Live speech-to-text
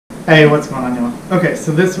Hey, what's going on, y'all? Okay,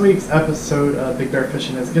 so this week's episode of Big Bear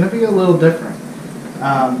Fishing is going to be a little different.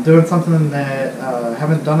 Doing something that I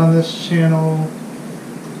haven't done on this channel.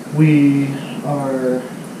 We are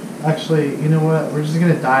actually, you know what, we're just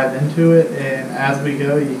going to dive into it, and as we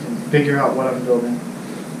go, you can figure out what I'm building.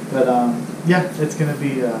 But yeah, it's going to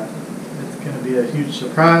be a huge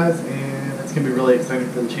surprise, and it's going to be really exciting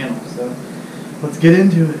for the channel. So let's get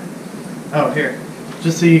into it. Oh, here,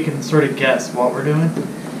 just so you can sort of guess what we're doing.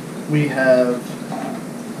 We have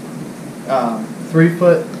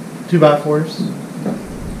 3-foot 2x4s.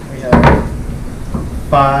 We have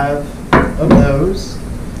 5 of those.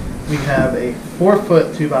 We have a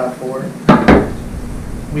 4-foot 2x4.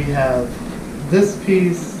 We have this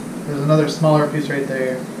piece. There's another smaller piece right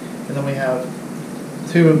there, and then we have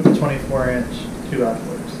 2 of the 24-inch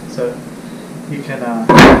 2x4s. So you can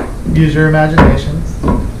use your imaginations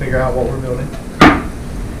to figure out what we're building.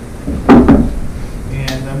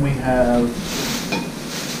 And then we have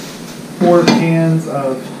 4 cans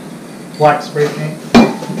of black spray paint.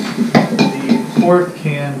 The 4th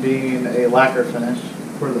can being a lacquer finish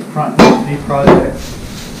for the front of the project.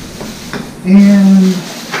 And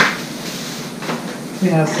we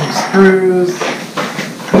have some screws.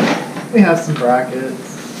 We have some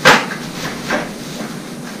brackets.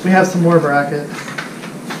 We have some more brackets.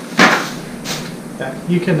 Yeah,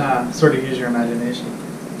 you can sort of use your imagination.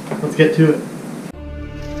 Let's get to it.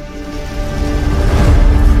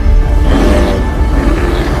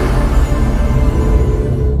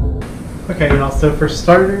 Okay, y'all, so for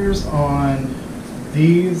starters on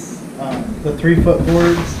these, the 3-foot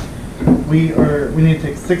boards, we need to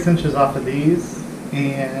take 6 inches off of these,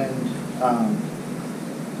 and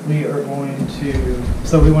we are going to,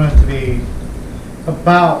 so we want it to be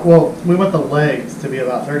about, well, we want the legs to be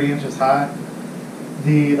about 30 inches high.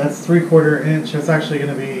 That's 3/4 inch. It's actually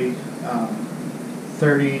going to be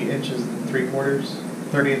 30 inches and 3/4,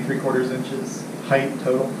 30 and 3/4 inches height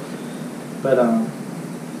total. But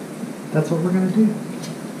that's what we're going to do.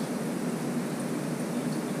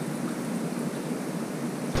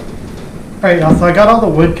 Alright, y'all, so I got all the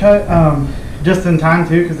wood cut just in time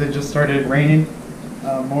too, because it just started raining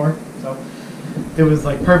more. So it was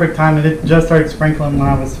like perfect time, and it just started sprinkling when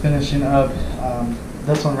I was finishing up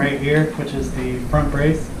this one right here, which is the front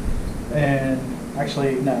brace. And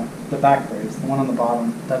actually, no, the back brace, the one on the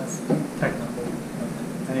bottom. That's technical.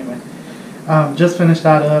 Anyway. Just finished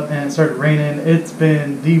that up, and it started raining. It's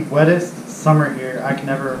been the wettest summer here I can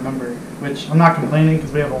ever remember, which I'm not complaining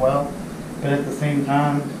because we have a well, but at the same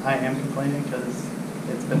time I am complaining because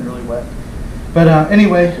it's been really wet. But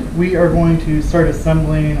anyway, we are going to start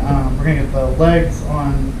assembling. We're going to get the legs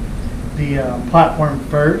on the platform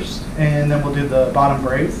first, and then we'll do the bottom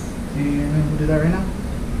brace, and we'll do that right now.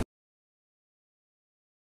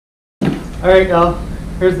 Alright, y'all,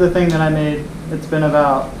 here's the thing that I made. It's been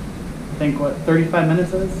about, I think, what, 35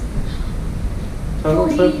 minutes is? Total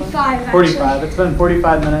 45, 45. It's been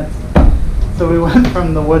 45 minutes. So we went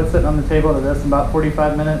from the wood sitting on the table to this in about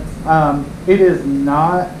 45 minutes. It is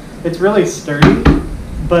not, it's really sturdy,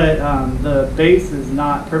 but the base is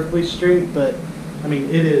not perfectly straight, but I mean,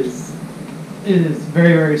 it is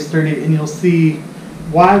very, very sturdy, and you'll see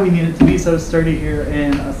why we need it to be so sturdy here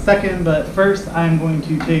in a second. But first, I'm going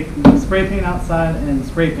to take the spray paint outside and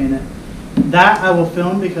spray paint it. That I will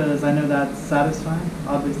film because I know that's satisfying,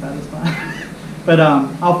 oddly satisfying. But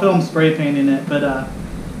I'll film spray painting it. But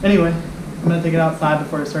anyway, I'm going to take it outside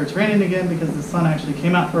before it starts raining again, because the sun actually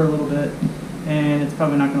came out for a little bit, and it's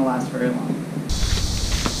probably not going to last very long.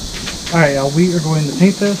 Alright, y'all, we are going to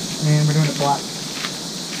paint this, and we're doing it black.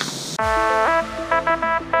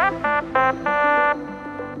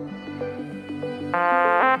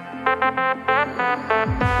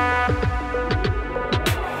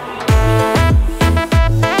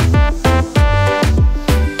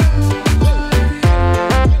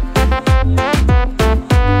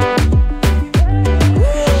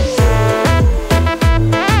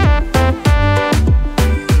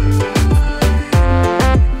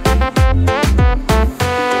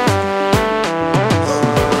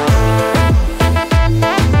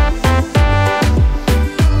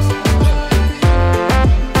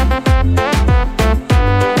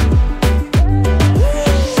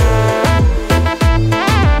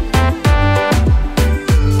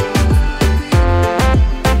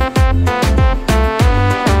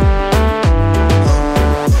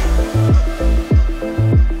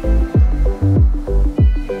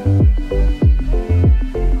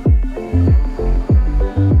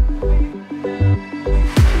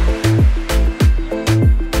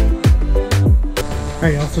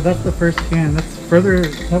 Alright, y'all, so that's the first can. That's further,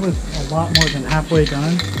 that was a lot more than halfway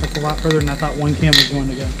done. That's a lot further than I thought one can was going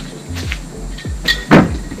to go.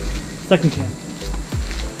 second can.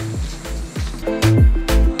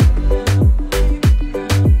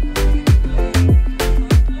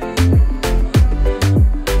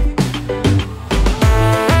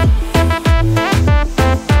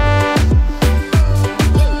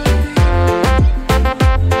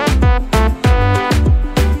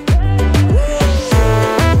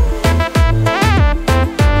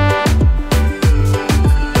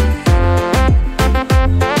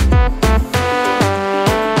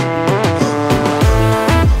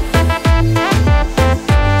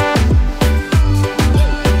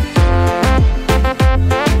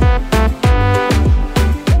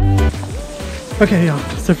 Okay, y'all,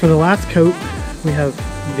 so for the last coat, we have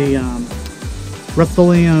the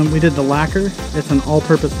Rust-Oleum. We did the lacquer. It's an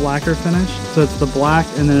all-purpose lacquer finish. So it's the black,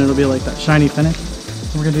 and then it'll be like that shiny finish.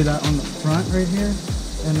 And we're gonna do that on the front right here.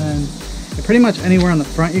 And then pretty much anywhere on the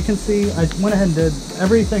front you can see. I went ahead and did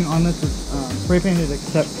everything on this is spray painted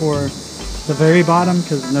except for the very bottom,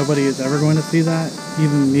 because nobody is ever going to see that.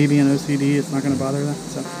 Even maybe an OCD, it's not gonna bother that.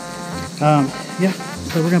 So yeah,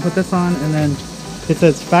 so we're gonna put this on, and then it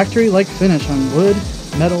says factory-like finish on wood,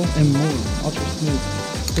 metal, and more. Ultra smooth.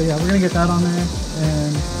 So yeah, we're gonna get that on there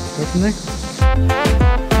and go from there.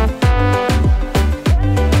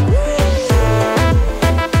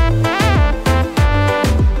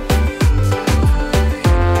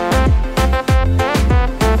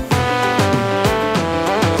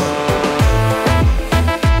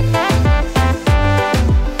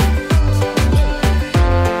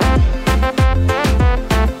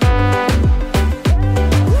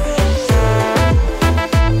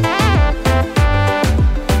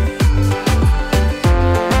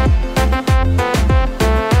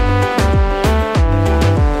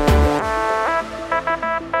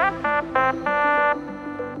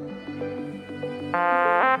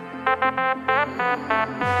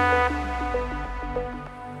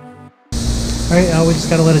 Alright, we just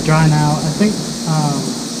gotta let it dry now. I think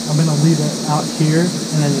I'm gonna leave it out here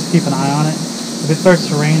and then just keep an eye on it. If it starts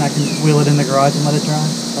to rain, I can wheel it in the garage and let it dry.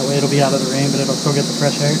 That way it'll be out of the rain, but it'll still get the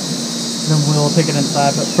fresh air. Then we'll take it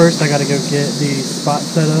inside, but first I gotta go get the spot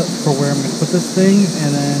set up for where I'm gonna put this thing,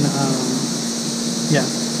 and then yeah,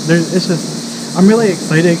 it's just, I'm really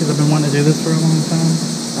excited because I've been wanting to do this for a long time.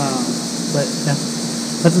 But yeah,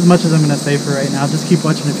 that's as much as I'm gonna say for right now. Just keep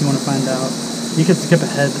watching if you want to find out. You can skip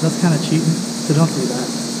ahead, but that's kind of cheating, so don't do that.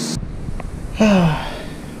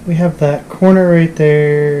 We have that corner right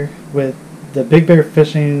there with the Big Bear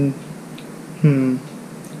Fishing.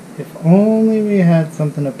 If only we had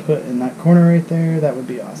something to put in that corner right there, that would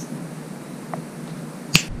be awesome.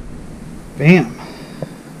 Bam!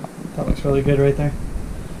 That looks really good right there.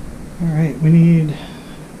 Alright, we need,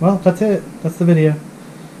 well, that's it. That's the video.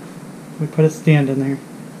 We put a stand in there.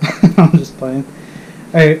 I'm just playing.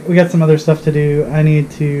 Alright, we got some other stuff to do. I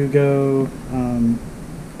need to go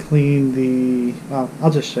clean the... Well,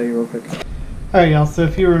 I'll just show you real quick. Alright, y'all, so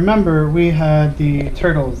if you remember, we had the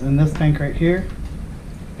turtles in this tank right here.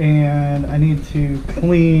 And I need to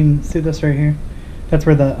clean... See this right here? That's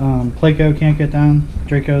where the Placo can't get down.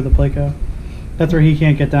 Draco, the Placo. That's where he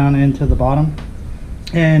can't get down into the bottom.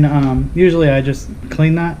 And usually I just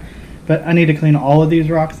clean that. But I need to clean all of these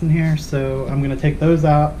rocks in here, so I'm going to take those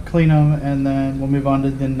out, clean them, and then we'll move on to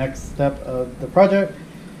the next step of the project.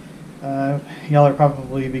 Y'all are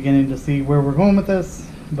probably beginning to see where we're going with this,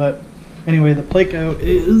 but anyway, the Placo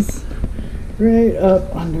is right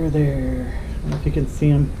up under there. I don't know if you can see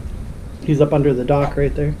him. He's up under the dock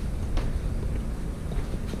right there.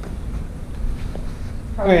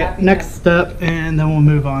 Alright, next step, and then we'll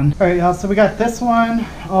move on. Alright, y'all, so we got this one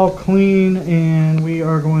all clean, and we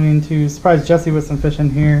are going to surprise Jesse with some fish in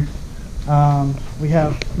here. We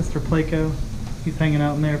have Mr. Placo. He's hanging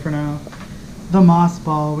out in there for now. The moss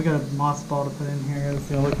ball. We got a moss ball to put in here. It's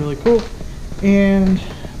going to look really cool. And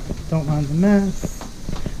don't mind the mess.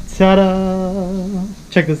 Ta-da!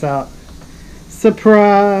 Check this out.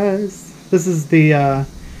 Surprise! This is the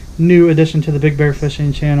new addition to the Big Bear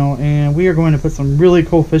Fishing channel, and we are going to put some really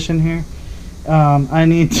cool fish in here. I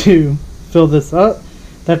need to fill this up.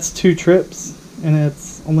 That's 2 trips, and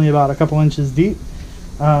it's only about a couple inches deep.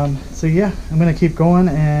 So yeah, I'm gonna keep going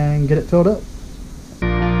and get it filled up.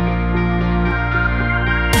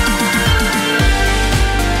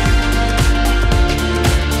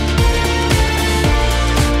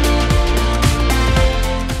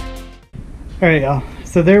 Alright, y'all,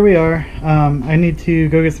 so there we are. I need to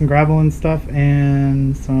go get some gravel and stuff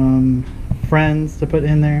and some friends to put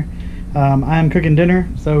in there. I'm cooking dinner,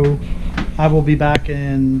 so I will be back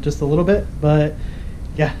in just a little bit, but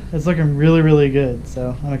yeah, it's looking really, really good,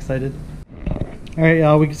 so I'm excited. Alright,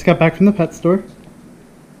 y'all, we just got back from the pet store.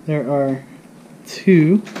 There are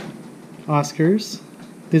 2 Oscars.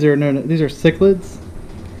 These are cichlids.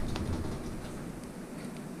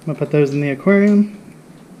 I'm gonna put those in the aquarium,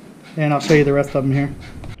 and I'll show you the rest of them here.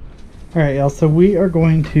 All right, y'all. So we are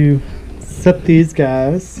going to set these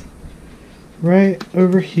guys right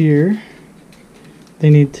over here. They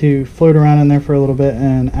need to float around in there for a little bit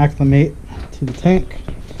and acclimate to the tank,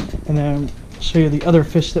 and then show you the other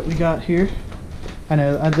fish that we got here. I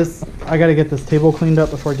know I got to get this table cleaned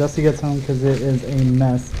up before Jesse gets home because it is a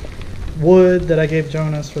mess. Wood that I gave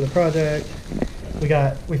Jonas for the project.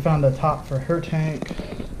 We found a top for her tank.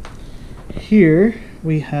 Here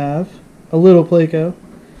we have a little Placo.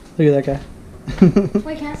 Look at that guy.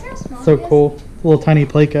 Wait, can I see how small So he is? cool. A little tiny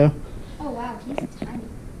Placo. Oh wow, he's tiny.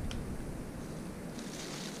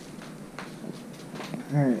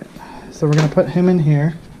 Alright, so we're going to put him in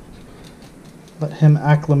here. Let him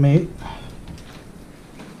acclimate.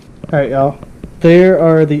 Alright, y'all. There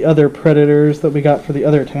are the other predators that we got for the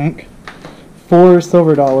other tank. 4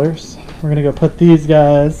 silver dollars. We're going to go put these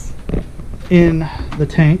guys in the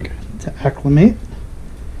tank to acclimate.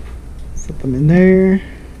 Set them in there.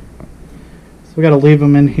 So we got to leave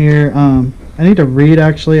them in here. I need to read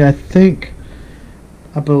actually. I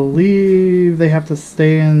believe they have to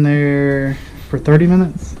stay in there for 30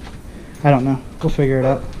 minutes. I don't know. We'll figure it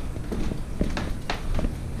out.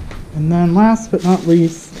 And then last but not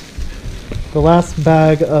least, the last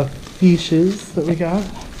bag of fishes that we got.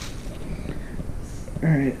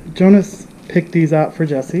 Alright, Jonas picked these out for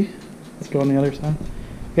Jesse. Let's go on the other side.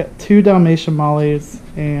 We got 2 Dalmatian mollies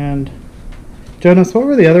and Jonas, what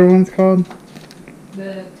were the other ones called?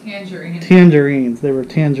 The tangerine. Tangerines. They were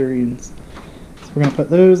tangerines. So we're going to put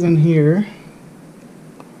those in here.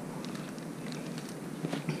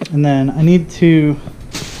 And then I need to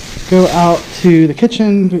go out to the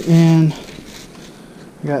kitchen and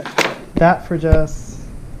I got that for Jess.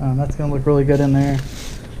 That's going to look really good in there.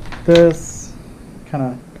 This kind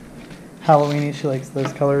of Halloween-y. She likes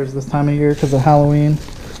those colors this time of year because of Halloween.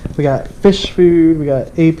 We got fish food. We got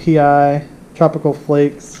API, tropical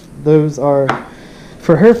flakes. Those are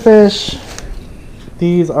for her fish.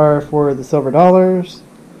 These are for the silver dollars.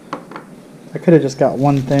 I could have just got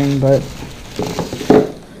one thing, but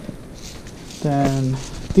then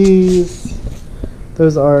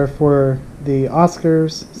those are for the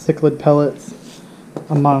Oscars, cichlid pellets,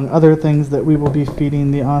 among other things that we will be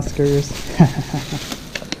feeding the Oscars.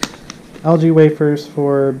 Algae wafers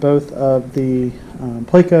for both of the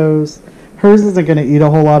Placos. Hers isn't going to eat a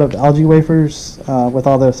whole lot of algae wafers with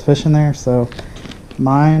all those fish in there, so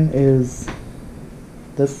mine is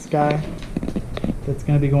this guy that's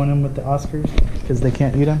going to be going in with the Oscars because they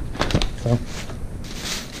can't eat them. So.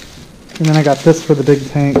 And then I got this for the big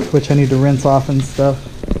tank, which I need to rinse off and stuff.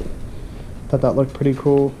 Thought that looked pretty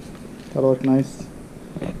cool. Thought it looked nice.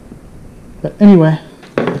 But anyway,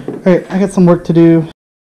 alright, I got some work to do.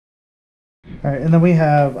 Alright, and then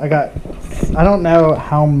I don't know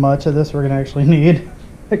how much of this we're going to actually need.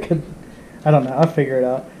 I don't know, I'll figure it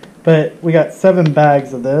out. But we got 7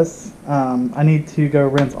 bags of this. I need to go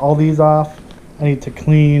rinse all these off. I need to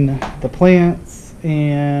clean the plants,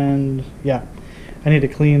 and yeah. I need to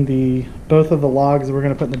clean both of the logs that we're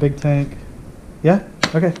going to put in the big tank. Yeah?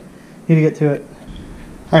 Okay. Need to get to it.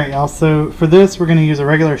 Alright, y'all. So for this, we're going to use a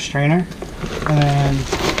regular strainer. And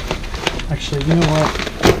actually, you know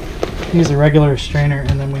what? Use a regular strainer,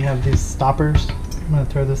 and then we have these stoppers. I'm going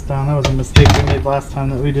to throw this down. That was a mistake we made last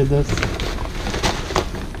time that we did this.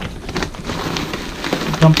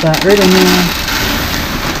 Dump that right in there.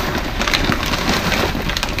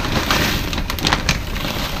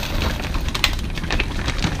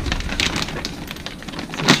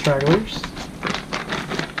 Stragglers.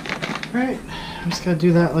 Alright, I'm just gotta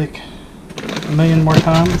do that like a million more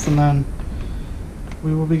times and then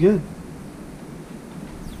we will be good.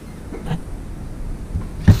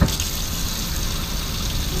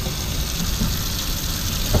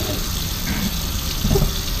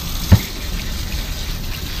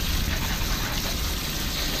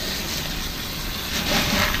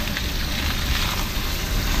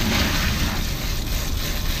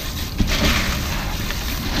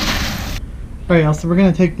 Alright, y'all, so we're going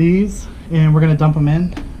to take these and we're going to dump them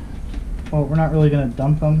in. Well, we're not really going to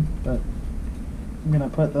dump them, but I'm going to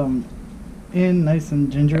put them in nice and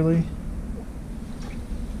gingerly.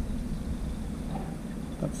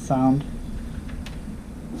 That sound.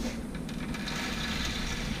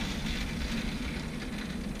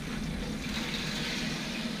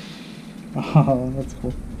 Oh, that's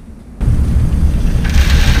cool.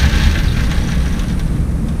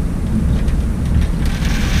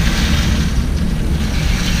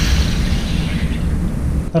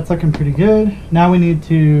 That's looking pretty good. Now we need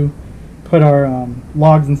to put our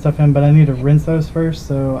logs and stuff in, but I need to rinse those first,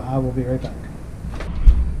 so I will be right back.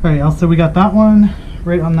 Alright, also we got that one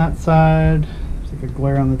right on that side. There's like a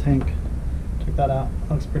glare on the tank. Check that out.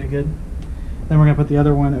 That looks pretty good. Then we're going to put the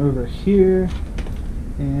other one over here,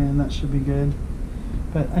 and that should be good.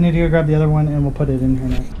 But I need to go grab the other one, and we'll put it in here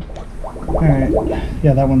next. Alright,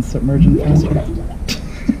 yeah, that one's submerging faster.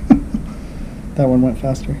 That one went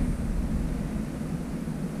faster.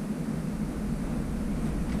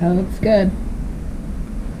 That looks good.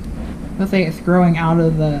 Looks like it's growing out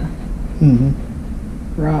of the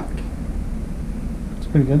rock. It's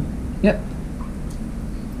pretty good. Yep.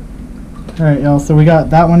 Alright, y'all, so we got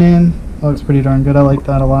that one in. That looks pretty darn good. I like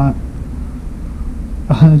that a lot.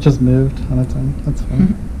 It just moved on its own. That's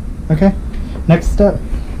fine. Okay, next step.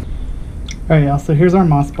 Alright, y'all, so here's our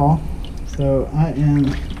moss ball. So I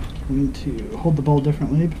am going to hold the bowl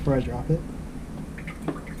differently before I drop it.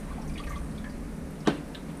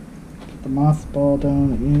 Put the moss ball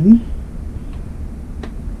down in.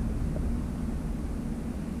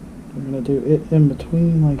 We're going to do it in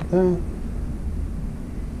between like that.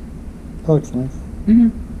 That looks nice.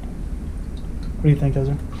 What do you think,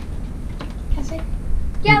 Ezra? I see.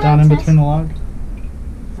 Yeah, Down that in looks between the nice.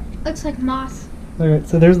 log? Looks like moss. Alright,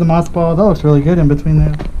 so there's the moss ball. That looks really good in between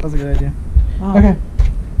there. That was a good idea. Wow. Okay.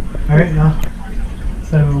 Alright, y'all.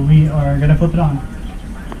 So we are going to flip it on.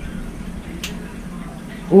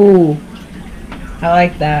 Ooh. I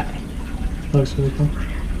like that. Looks really cool.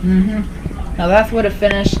 Now that's what a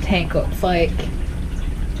finished tank looks like.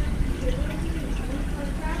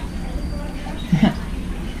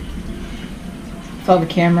 Saw the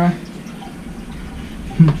camera.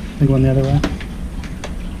 Like going the other way.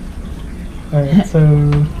 Alright, so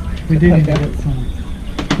we do need to get some.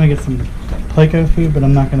 I'm gonna get some Pleco food, but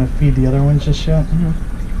I'm not gonna feed the other ones just yet.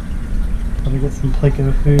 Probably get some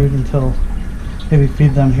Pleco food until maybe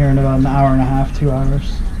feed them here in about an hour and a half, 2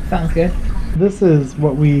 hours. Sounds good. This is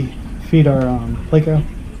what we feed our Pleco,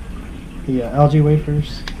 the algae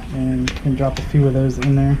wafers, and you can drop a few of those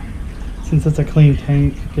in there. Since it's a clean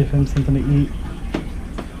tank, give him something to eat.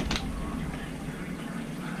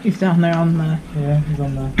 He's down there on the... Yeah, he's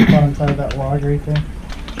on the bottom side of that log right there.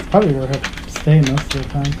 It's probably where he'll stay most of the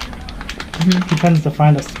time. He tends to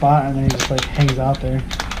find a spot and then he just like hangs out there.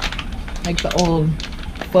 Like the old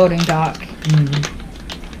floating dock.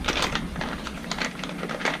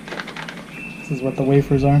 This is what the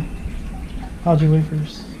wafers are. Algae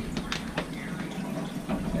wafers.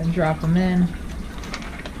 And drop them in.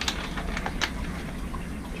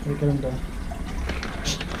 Try to get him to...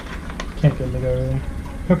 Can't get him to go over there.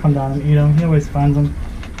 He'll come down and eat them. He always finds them.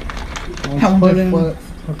 That one just floats.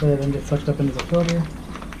 Hopefully they didn't get sucked up into the filter.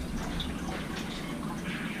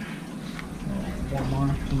 One more,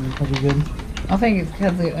 and he'll be good. I think it's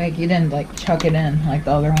because like you didn't like chuck it in like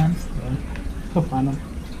the other ones. Yeah. He'll find them.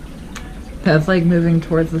 That's like moving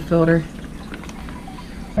towards the filter.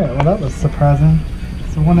 Alright, well that was surprising.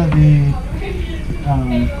 So one of the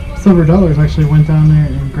silver dollars actually went down there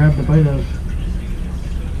and grabbed a bite of.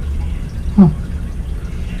 Huh.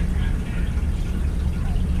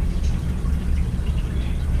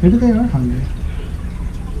 Maybe they are hungry.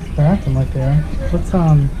 They're acting like they are. Let's go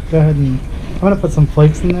ahead and I'm gonna put some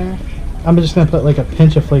flakes in there. I'm just gonna put like a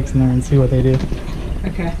pinch of flakes in there and see what they do.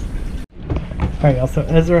 Okay. Alright, y'all, so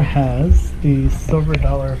Ezra has the silver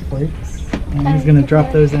dollar flakes and he's gonna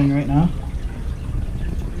drop those in right now.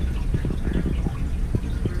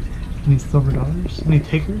 Any silver dollars? Any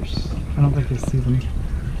takers? I don't think they see them.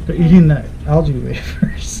 They're eating the algae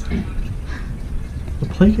wafers. The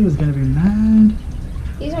Pleco is gonna be mad.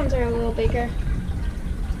 These ones are a little bigger.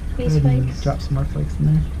 These Go ahead and flakes. drop some more flakes in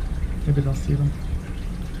there. Maybe they'll see them.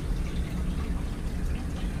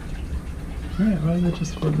 Alright, well, they're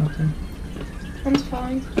just floating up there. One's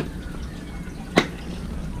falling.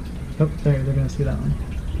 Oh, there, they're gonna see that one.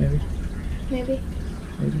 Maybe. Maybe.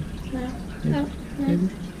 Maybe. No. Maybe. No. No. Maybe.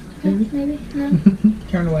 No. Maybe. No.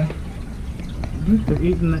 Turn away. Look, they're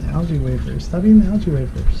eating the algae wafers. Stop eating the algae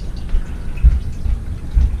wafers.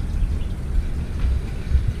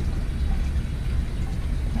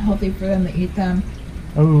 Healthy for them to eat them.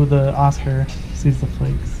 Oh, the Oscar sees the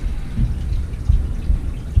flakes.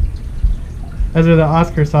 Ezra, the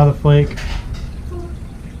Oscar saw the flake.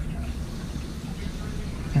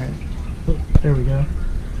 Alright. Oh, there we go.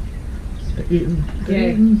 They're eating. They're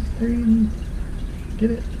Yay. eating. They're eating.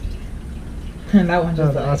 Get it? And that one Oh,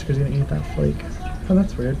 just the like... Oscar's gonna eat that flake. Oh,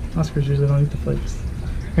 that's weird. Oscars usually don't eat the flakes.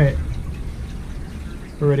 Alright.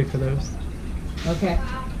 We're ready for those. Okay.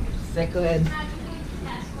 Stay good.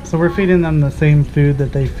 So we're feeding them the same food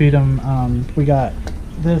that they feed them. We got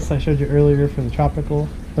this I showed you earlier for the tropical.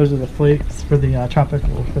 Those are the flakes for the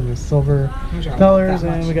tropical, for the silver dollars,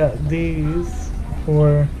 and we got these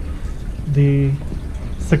for the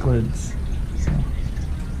cichlids. So.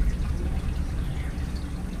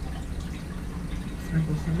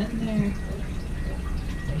 Sprinkle some in there.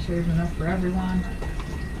 Make sure there's enough for everyone.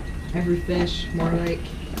 Every fish, more like.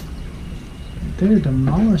 They're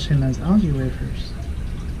demolishing those algae wafers.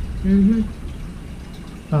 Mm-hmm.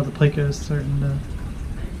 Oh, the placo is starting to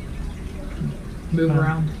Move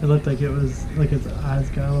around. It looked like it was like its eyes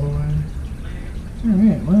got a little wider.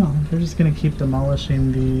 Alright, well, they're just gonna keep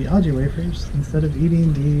demolishing the algae wafers instead of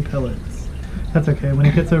eating the pellets. That's okay. When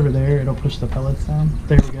it gets over there, it'll push the pellets down.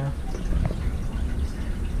 There we go.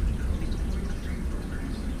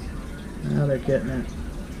 Now they're getting it.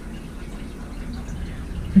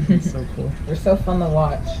 It's so cool. They're so fun to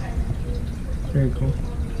watch. Very cool.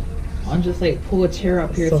 I'll just like pull a chair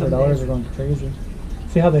up here. Silver some dollars days. are going crazy.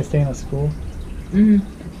 See how they stay in a school? Mm-hmm.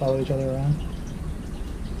 Follow each other around.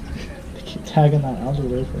 They keep tagging that algae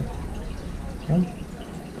wafer. Well,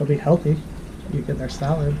 they'll be healthy. You get their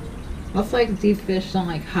salad. That's like these fish don't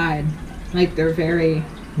like hide. Like they're very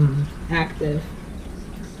active.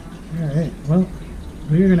 Alright, well,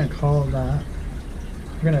 we're going to call that.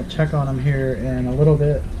 We're going to check on them here in a little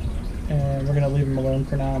bit. And we're going to leave them alone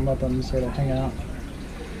for now and let them sort of hang out.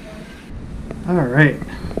 Alright,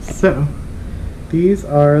 so these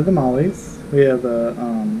are the mollies. We have a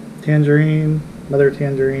tangerine, mother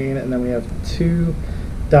tangerine, and then we have 2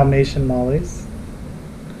 Dalmatian mollies.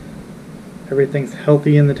 Everything's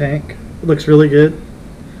healthy in the tank. It looks really good.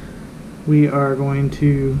 We are going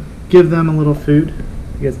to give them a little food.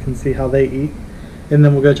 You guys can see how they eat. And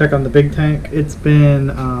then we'll go check on the big tank. It's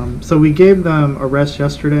been, so we gave them a rest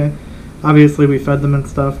yesterday. Obviously we fed them and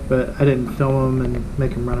stuff, but I didn't film them and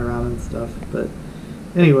make them run around and stuff. But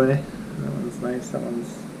anyway, that one's nice. That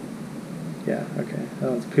one's, yeah, okay.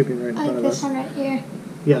 That one's pooping right in front of us. This one right here.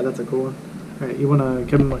 Yeah, that's a cool one. Alright, you want to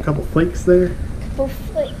give them a couple flakes there? Couple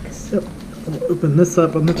flakes. Yep. We'll open this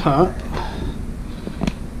up on the top.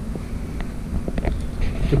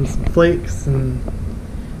 Give them some flakes and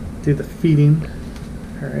do the feeding.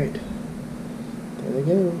 Alright. There they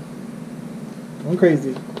go. Going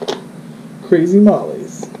crazy. Crazy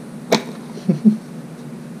mollies.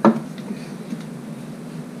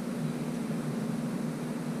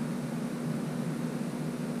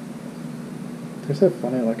 They're so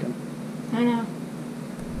funny looking. I know.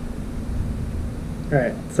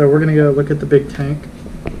 Alright, so we're gonna go look at the big tank.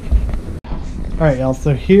 Alright y'all,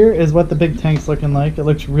 so here is what the big tank's looking like. It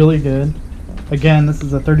looks really good. Again, this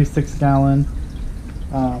is a 36 gallon.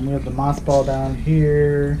 We have the moss ball down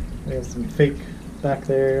here. We have some fake back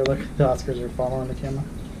there. Look, the Oscars are following the camera.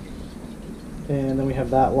 And then we have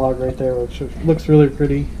that log right there, which looks really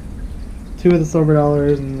pretty. 2 of the silver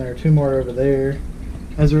dollars, and there are 2 more over there.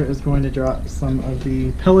 Ezra is going to drop some of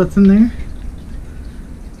the pellets in there.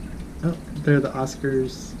 Oh, they're the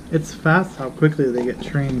Oscars. It's fast how quickly they get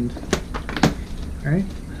trained. Alright.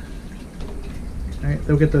 Alright,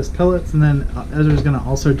 they'll get those pellets, and then Ezra's going to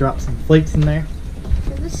also drop some flakes in there.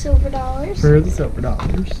 For the silver dollars. For the silver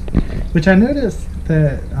dollars. Which I noticed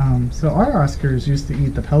that, so our Oscars used to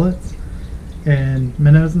eat the pellets and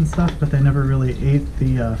minnows and stuff, but they never really ate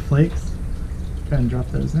the flakes. Go ahead and drop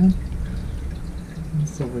those in. And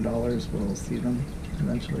silver dollars, we'll see them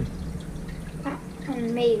eventually. I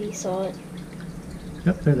maybe saw it.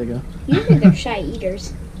 Yep, there they go. Usually they're shy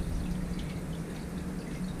eaters.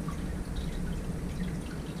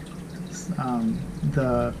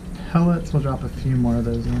 The pellets, we'll drop a few more of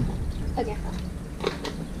those in. Okay.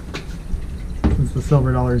 Since the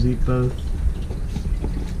silver dollars eat both.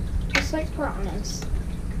 Just like piranhas.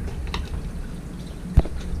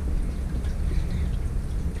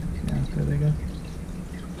 Yeah, there they go.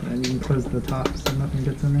 And you can close the top so nothing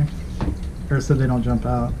gets in there. Or so they don't jump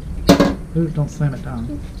out. Ooh, don't slam it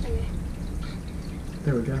down. Okay.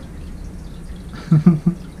 There we go.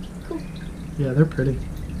 Yeah, they're pretty.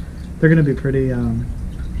 They're gonna be pretty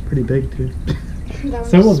pretty big too.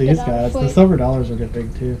 So will these guys. The silver dollars will get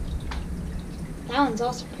big too. That one's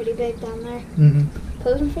also pretty big down there. Mm-hmm.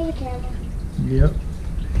 Posing for the camera. Yep.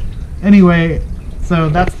 Anyway, so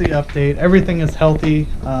that's the update. Everything is healthy.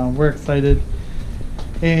 We're excited.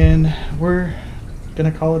 And we're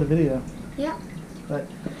gonna call it a video. Yeah. But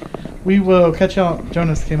we will catch y'all.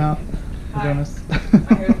 Jonas came out. Jonas.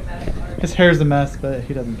 His hair's a mess, but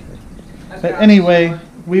he doesn't care. But anyway,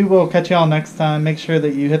 we will catch y'all next time. Make sure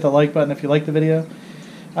that you hit the like button if you like the video.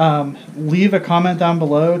 Leave a comment down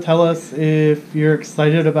below. Tell us if you're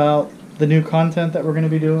excited about the new content that we're going to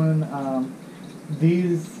be doing.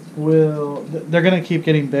 These they're going to keep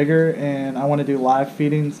getting bigger, and I want to do live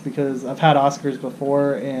feedings because I've had Oscars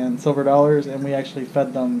before and silver dollars, and we actually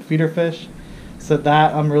fed them feeder fish. So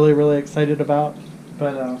that I'm really, really excited about.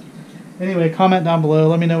 But anyway, comment down below.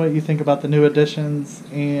 Let me know what you think about the new additions,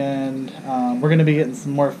 and we're going to be getting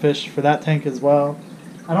some more fish for that tank as well.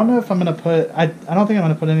 I don't know if I'm going to put, I don't think I'm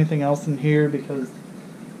going to put anything else in here because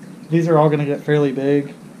these are all going to get fairly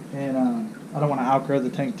big, and I don't want to outgrow the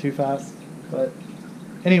tank too fast. But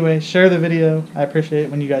anyway, share the video. I appreciate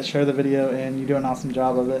it when you guys share the video, and you do an awesome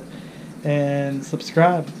job of it. And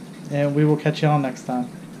subscribe, and we will catch you all next time.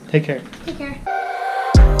 Take care. Take care.